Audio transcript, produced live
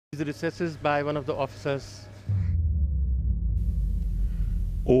These recesses by one of the officers.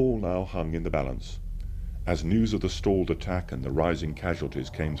 All now hung in the balance. As news of the stalled attack and the rising casualties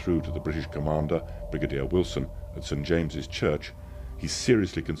came through to the British commander, Brigadier Wilson, at St James's Church, he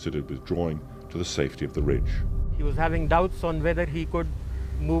seriously considered withdrawing to the safety of the ridge. He was having doubts on whether he could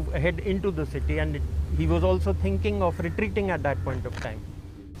move ahead into the city, and he was also thinking of retreating at that point of time.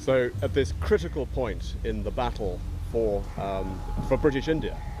 So at this critical point in the battle for British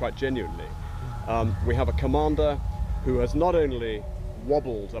India, quite genuinely, we have a commander who has not only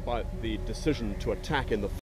wobbled about the decision to attack in the